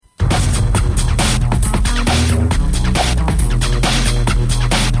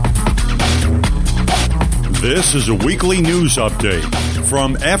This is a weekly news update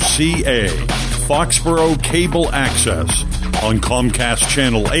from FCA, Foxborough Cable Access, on Comcast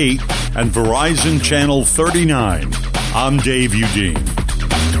Channel 8 and Verizon Channel 39. I'm Dave Udine.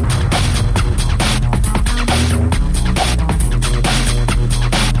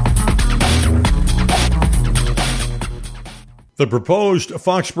 The proposed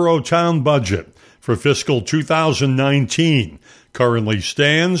Foxborough town budget for fiscal 2019 currently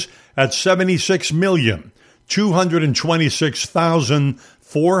stands at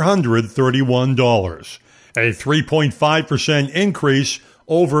 $76,226,431, a 3.5% increase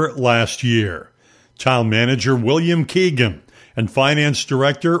over last year. Town Manager William Keegan and Finance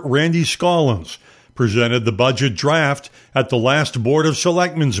Director Randy Scollins presented the budget draft at the last Board of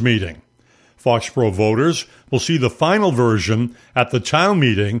Selectmen's meeting. Foxborough voters will see the final version at the town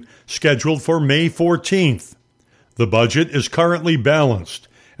meeting scheduled for May 14th. The budget is currently balanced,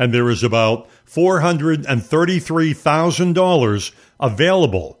 and there is about $433,000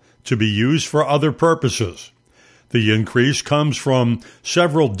 available to be used for other purposes. The increase comes from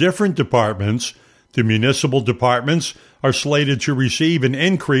several different departments. The municipal departments are slated to receive an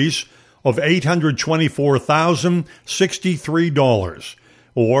increase of $824,063,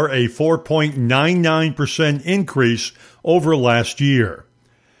 or a 4.99% increase over last year.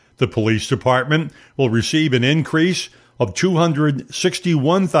 The police department will receive an increase of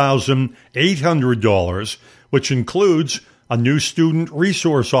 $261,800, which includes a new student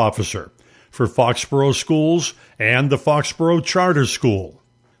resource officer for Foxborough schools and the Foxborough Charter School.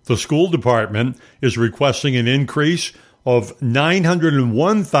 The school department is requesting an increase of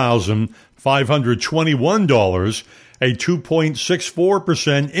 $901,521, a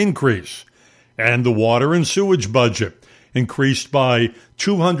 2.64% increase, and the water and sewage budget increased by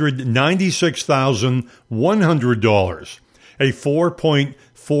 $296,100, a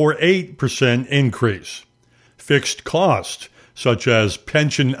 4.48% increase. Fixed costs, such as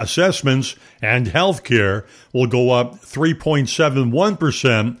pension assessments and health care, will go up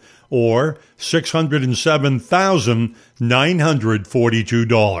 3.71%, or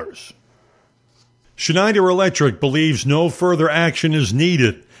 $607,942. Schneider Electric believes no further action is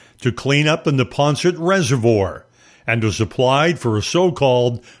needed to clean up the Neponset Reservoir and has applied for a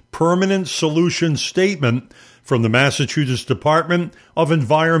so-called permanent solution statement from the Massachusetts Department of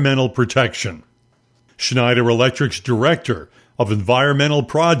Environmental Protection. Schneider Electric's Director of Environmental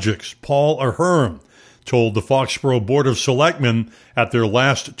Projects, Paul Ahern, told the Foxborough Board of Selectmen at their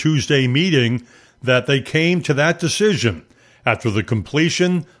last Tuesday meeting that they came to that decision after the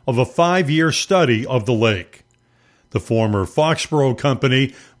completion of a 5-year study of the lake. The former Foxborough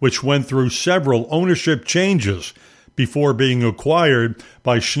company, which went through several ownership changes before being acquired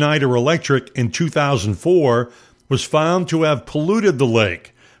by Schneider Electric in 2004, was found to have polluted the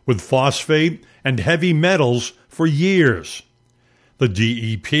lake with phosphate and heavy metals for years. The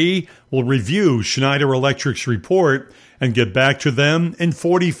DEP will review Schneider Electric's report and get back to them in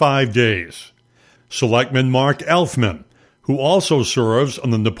 45 days. Selectman Mark Elfman, who also serves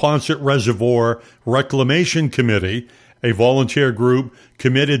on the Neponset Reservoir Reclamation Committee, a volunteer group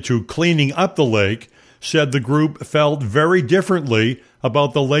committed to cleaning up the lake, said the group felt very differently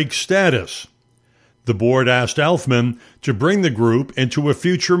about the lake's status. The board asked Elfman to bring the group into a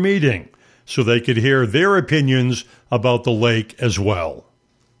future meeting so they could hear their opinions about the lake as well.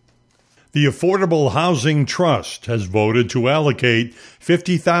 The Affordable Housing Trust has voted to allocate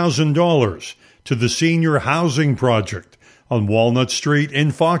 $50,000 to the Senior Housing Project on Walnut Street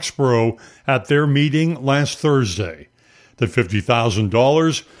in Foxborough at their meeting last Thursday. The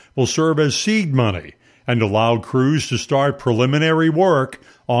 $50,000 will serve as seed money and allow crews to start preliminary work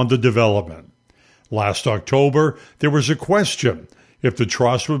on the development. Last October, there was a question if the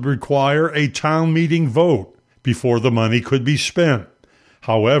trust would require a town meeting vote before the money could be spent.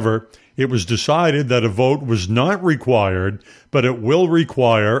 However, it was decided that a vote was not required, but it will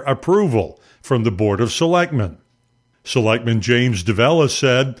require approval from the Board of Selectmen. Selectman James DeVella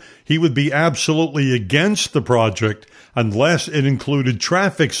said he would be absolutely against the project unless it included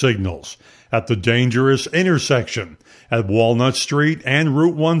traffic signals at the dangerous intersection at Walnut Street and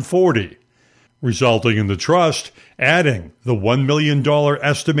Route 140, resulting in the trust adding the $1 million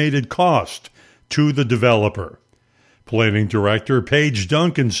estimated cost to the developer. Planning Director Paige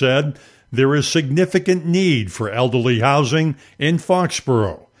Duncan said there is significant need for elderly housing in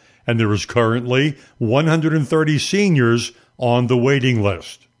Foxborough, and there is currently 130 seniors on the waiting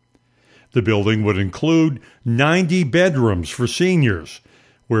list. The building would include 90 bedrooms for seniors,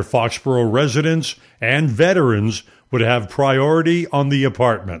 where Foxborough residents and veterans would have priority on the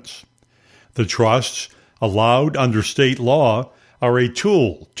apartments. The trusts, allowed under state law, are a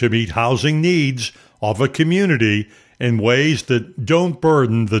tool to meet housing needs of a community in ways that don't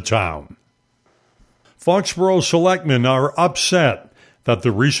burden the town. Foxborough selectmen are upset that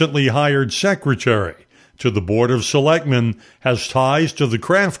the recently hired secretary to the Board of Selectmen has ties to the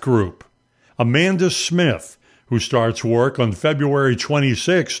Kraft Group. Amanda Smith, who starts work on February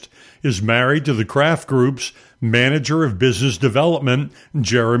 26th, is married to the Kraft Group's manager of business development,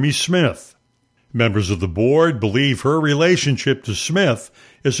 Jeremy Smith. Members of the board believe her relationship to Smith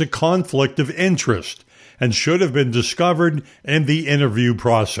is a conflict of interest and should have been discovered in the interview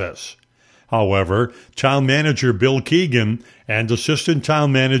process. However, Town Manager Bill Keegan and Assistant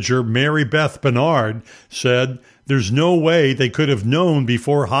Town Manager Mary Beth Bernard said there's no way they could have known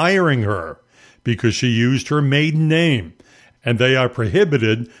before hiring her because she used her maiden name, and they are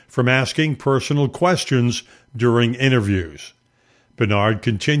prohibited from asking personal questions during interviews. Bernard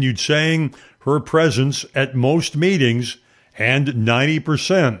continued saying her presence at most meetings and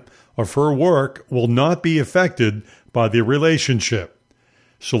 90% of her work will not be affected by the relationship.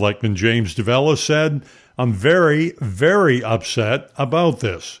 Selectman James DeVella said, I'm very, very upset about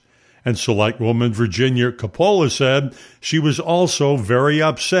this. And Selectwoman Virginia Coppola said she was also very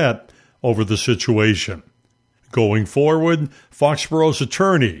upset over the situation. Going forward, Foxborough's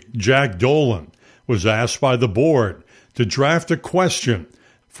attorney, Jack Dolan, was asked by the board to draft a question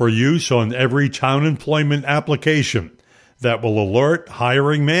for use on every town employment application that will alert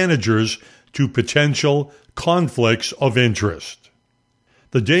hiring managers to potential conflicts of interest.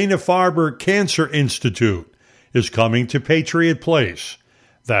 The Dana-Farber Cancer Institute is coming to Patriot Place.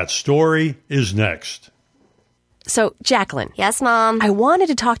 That story is next. So, Jacqueline. Yes, Mom? I wanted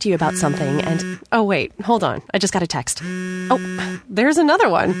to talk to you about something and... Oh, wait. Hold on. I just got a text. Oh, there's another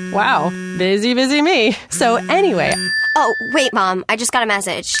one. Wow. Busy me. So, anyway... Oh, wait, Mom. I just got a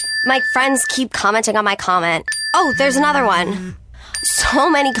message. My friends keep commenting on my comment. Oh, there's another one. So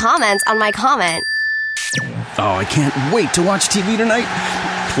many comments on my comment. Oh, I can't wait to watch TV tonight.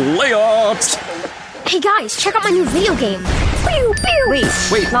 Playoffs! Hey guys, check out my new video game. Pew, pew.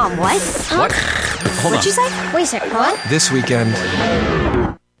 Wait, Mom, what? What? Hold What'd you say? Wait a second, what? This weekend,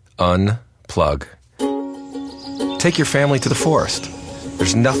 unplug. Take your family to the forest.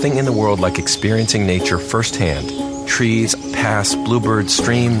 There's nothing in the world like experiencing nature firsthand. Trees, paths, bluebirds,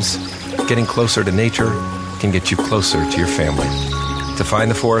 streams. Getting closer to nature can get you closer to your family. To find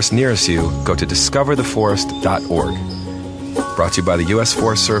the forest nearest you, go to discovertheforest.org. Brought to you by the U.S.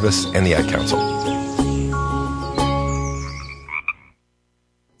 Forest Service and the Ad Council.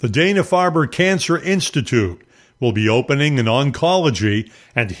 The Dana-Farber Cancer Institute will be opening an oncology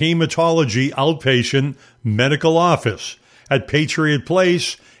and hematology outpatient medical office at Patriot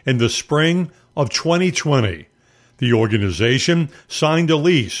Place in the spring of 2020. The organization signed a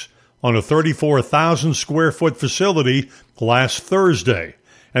lease on a 34,000 square foot facility last Thursday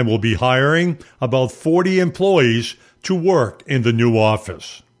and will be hiring about 40 employees to work in the new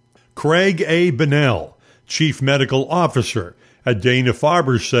office. Craig A. Bennell, Chief Medical Officer at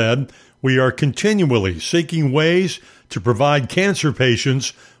Dana-Farber, said, "We are continually seeking ways to provide cancer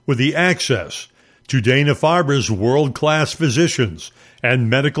patients with the access to Dana-Farber's world-class physicians and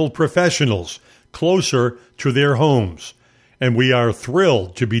medical professionals closer to their homes, and we are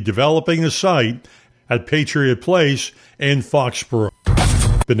thrilled to be developing a site at Patriot Place in Foxborough."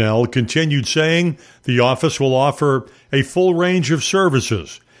 Bennell continued saying the office will offer a full range of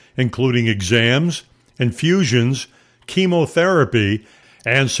services, including exams, infusions, chemotherapy,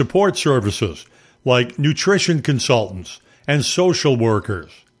 and support services like nutrition consultants and social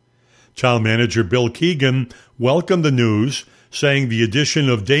workers. Town Manager Bill Keegan welcomed the news, saying the addition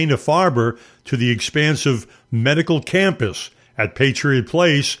of Dana-Farber to the expansive medical campus at Patriot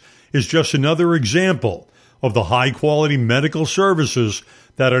Place is just another example of the high-quality medical services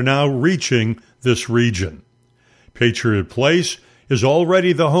that are now reaching this region. Patriot Place is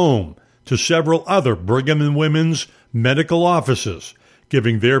already the home to several other Brigham and Women's medical offices,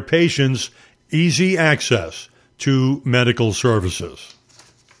 giving their patients easy access to medical services.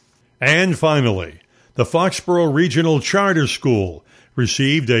 And finally, the Foxborough Regional Charter School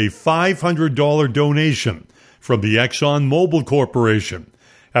received a $500 donation from the ExxonMobil Corporation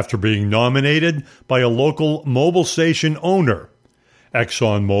after being nominated by a local mobile station owner.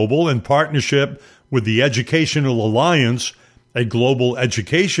 ExxonMobil, in partnership with the Educational Alliance, a global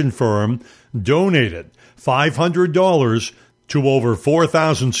education firm, donated $500 to over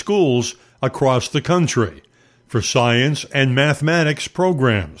 4,000 schools across the country for science and mathematics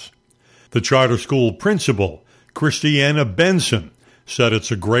programs. The charter school principal, Christiana Benson, said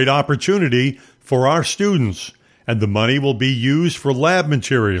it's a great opportunity for our students, and the money will be used for lab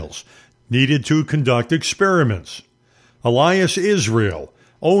materials needed to conduct experiments. Elias Israel,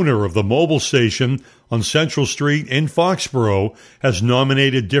 owner of the mobile station on Central Street in Foxborough, has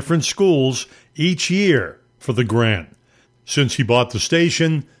nominated different schools each year for the grant since he bought the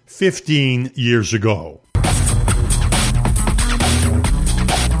station 15 years ago.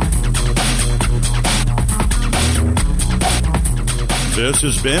 This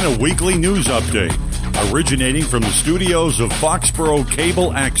has been a weekly news update originating from the studios of Foxborough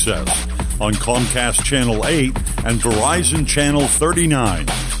Cable Access on Comcast Channel 8 and Verizon Channel 39.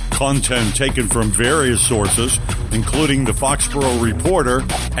 Content taken from various sources, including the Foxborough Reporter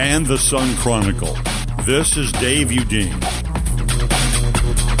and the Sun Chronicle. This is Dave Udine.